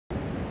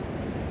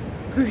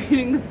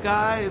Greetings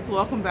guys,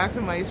 welcome back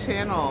to my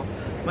channel.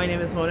 My name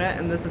is Monette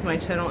and this is my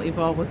channel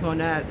Evolve with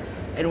Monette,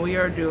 and we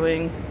are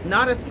doing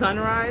not a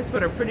sunrise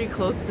but a pretty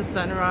close to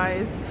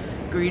sunrise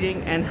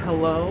greeting and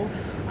hello.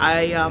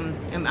 I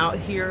am out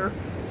here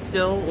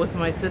still with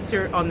my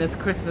sister on this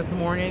Christmas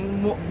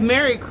morning.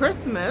 Merry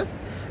Christmas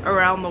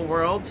around the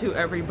world to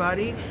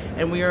everybody,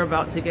 and we are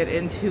about to get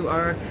into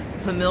our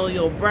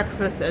familial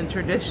breakfast and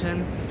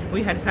tradition.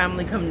 We had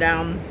family come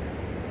down,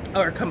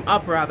 or come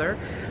up rather,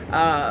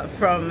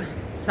 from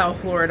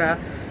South Florida,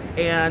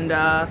 and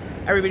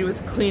everybody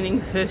was cleaning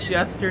fish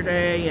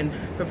yesterday and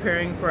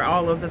preparing for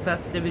all of the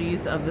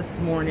festivities of this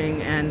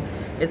morning, and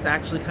it's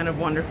actually kind of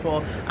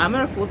wonderful. I'm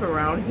gonna flip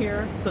around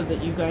here so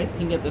that you guys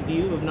can get the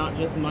view of not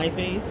just my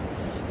face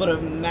but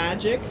of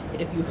magic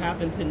if you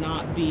happen to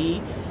not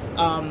be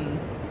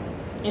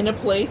in a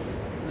place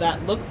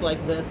that looks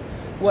like this.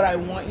 What I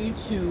want you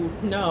to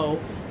know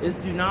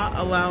is do not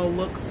allow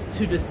looks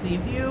to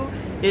deceive you.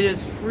 It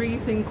is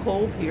freezing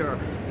cold here.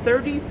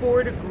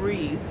 34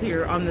 degrees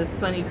here on this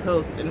sunny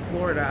coast in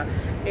Florida.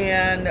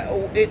 And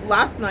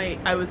last night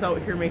I was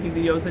out here making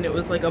videos and it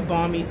was like a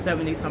balmy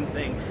 70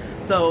 something.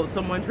 So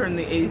someone turned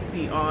the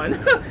AC on,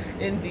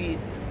 indeed.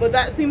 But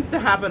that seems to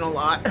happen a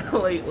lot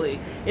lately.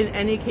 In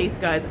any case,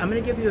 guys, I'm gonna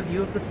give you a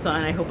view of the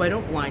sun. I hope I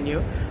don't blind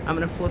you. I'm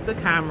gonna flip the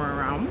camera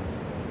around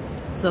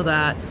so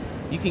that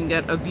you can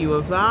get a view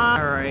of that.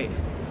 All right.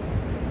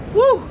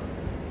 Woo!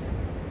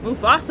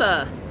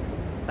 Mufasa!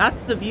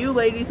 That's the view,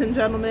 ladies and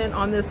gentlemen,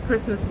 on this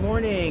Christmas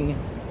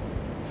morning.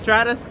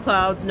 Stratus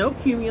clouds, no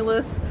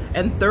cumulus,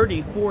 and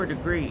 34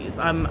 degrees.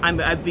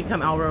 I've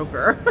become Al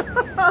Roker.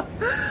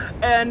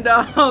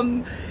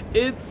 And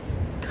it's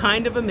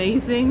kind of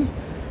amazing.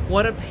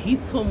 What a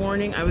peaceful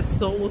morning. I was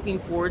so looking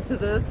forward to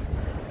this.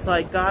 So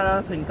I got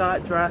up and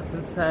got dressed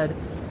and said,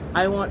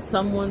 I want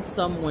someone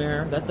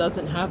somewhere that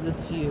doesn't have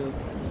this view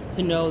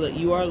to know that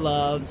you are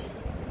loved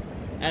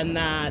and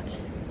that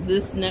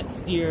this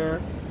next year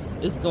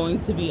is going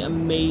to be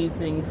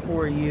amazing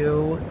for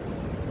you.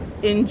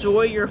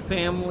 Enjoy your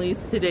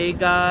families today,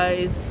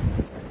 guys.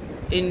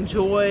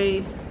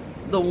 Enjoy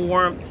the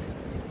warmth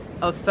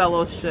of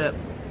fellowship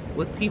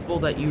with people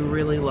that you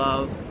really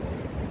love.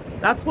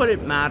 That's what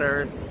it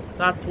matters.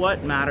 That's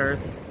what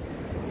matters.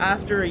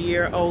 After a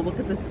year, oh, look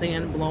at the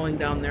sand blowing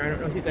down there. I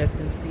don't know if you guys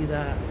can see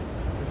that.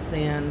 The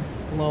sand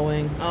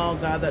blowing. Oh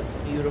God, that's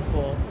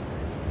beautiful.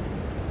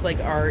 It's like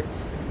art.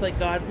 It's like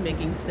God's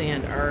making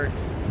sand art.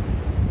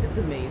 It's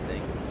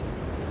amazing.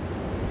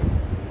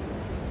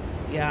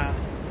 Yeah,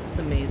 it's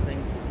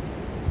amazing.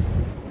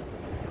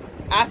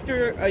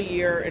 After a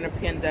year in a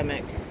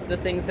pandemic, the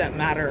things that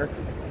matter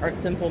are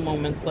simple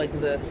moments like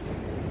this.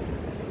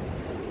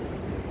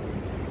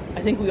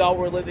 I think we all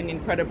were living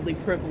incredibly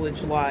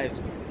privileged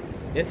lives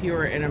if you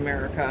were in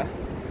America.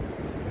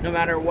 No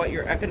matter what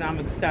your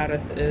economic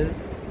status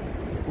is,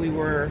 we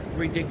were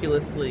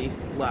ridiculously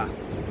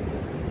blessed.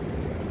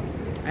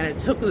 And it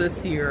took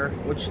this year,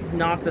 which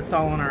knocked us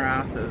all on our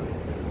asses,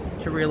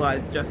 to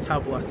realize just how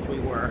blessed we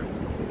were.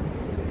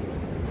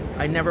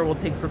 I never will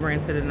take for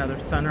granted another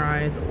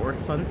sunrise or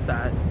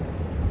sunset,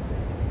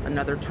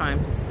 another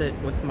time to sit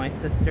with my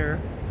sister.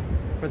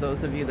 For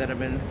those of you that have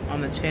been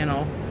on the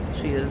channel,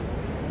 she is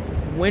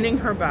winning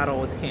her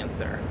battle with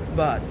cancer,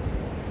 but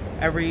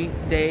every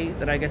day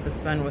that I get to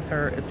spend with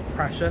her is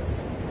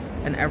precious,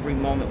 and every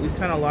moment. We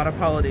spent a lot of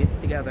holidays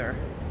together.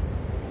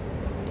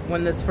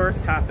 When this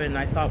first happened,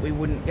 I thought we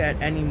wouldn't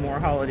get any more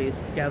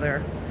holidays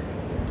together.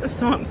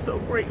 So I'm so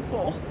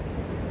grateful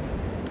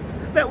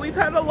that we've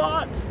had a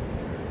lot.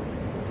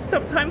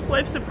 Sometimes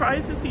life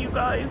surprises you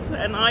guys,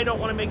 and I don't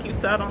want to make you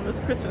sad on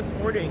this Christmas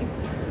morning.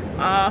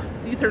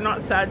 These are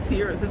not sad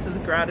tears, this is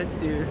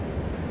gratitude.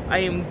 I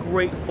am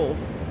grateful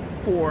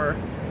for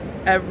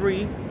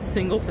every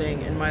single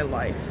thing in my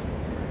life.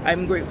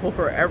 I'm grateful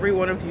for every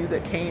one of you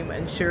that came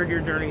and shared your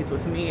journeys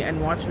with me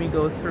and watched me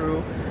go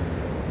through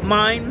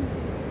mine.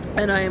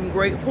 And I am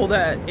grateful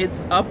that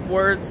it's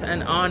upwards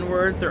and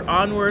onwards, or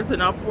onwards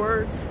and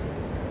upwards,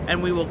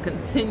 and we will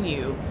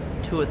continue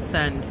to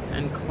ascend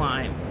and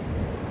climb.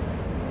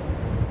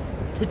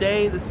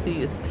 Today the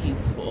sea is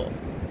peaceful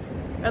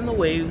and the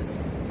waves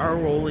are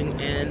rolling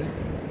in,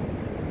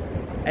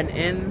 and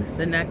in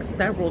the next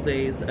several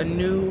days a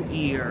new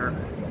year,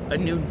 a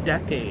new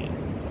decade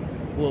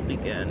will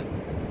begin.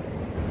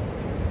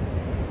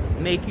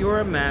 Make your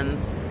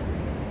amends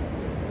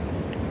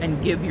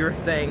and give your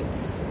thanks.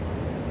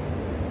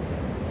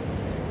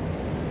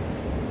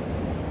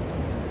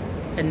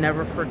 And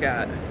never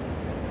forget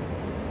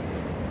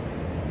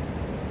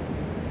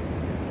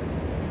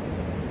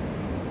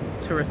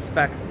to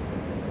respect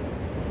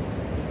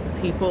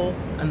the people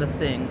and the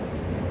things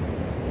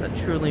that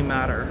truly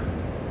matter.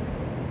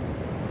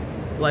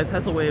 Life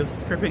has a way of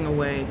stripping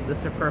away the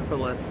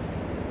superfluous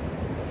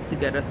to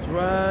get us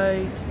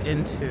right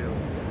into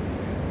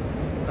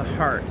the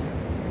heart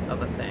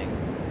of a thing.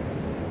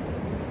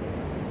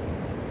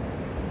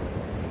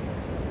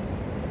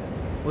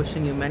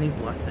 Wishing you many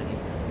blessings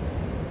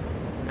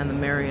and the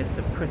merriest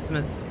of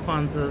Christmas,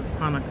 Kwanzas,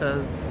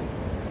 Hanukkahs,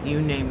 you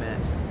name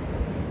it.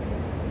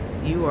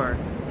 You are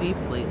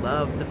deeply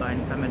loved,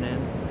 Divine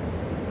Feminine.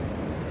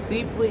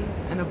 Deeply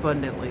and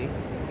abundantly.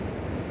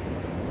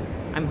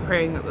 I'm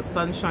praying that the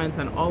sun shines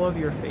on all of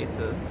your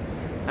faces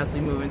as we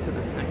move into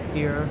this next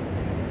year,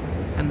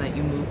 and that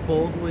you move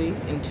boldly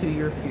into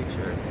your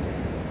futures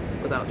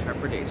without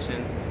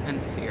trepidation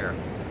and fear.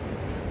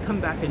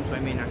 Come back and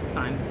join me next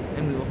time,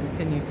 and we will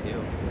continue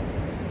to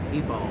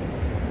evolve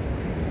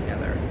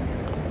together.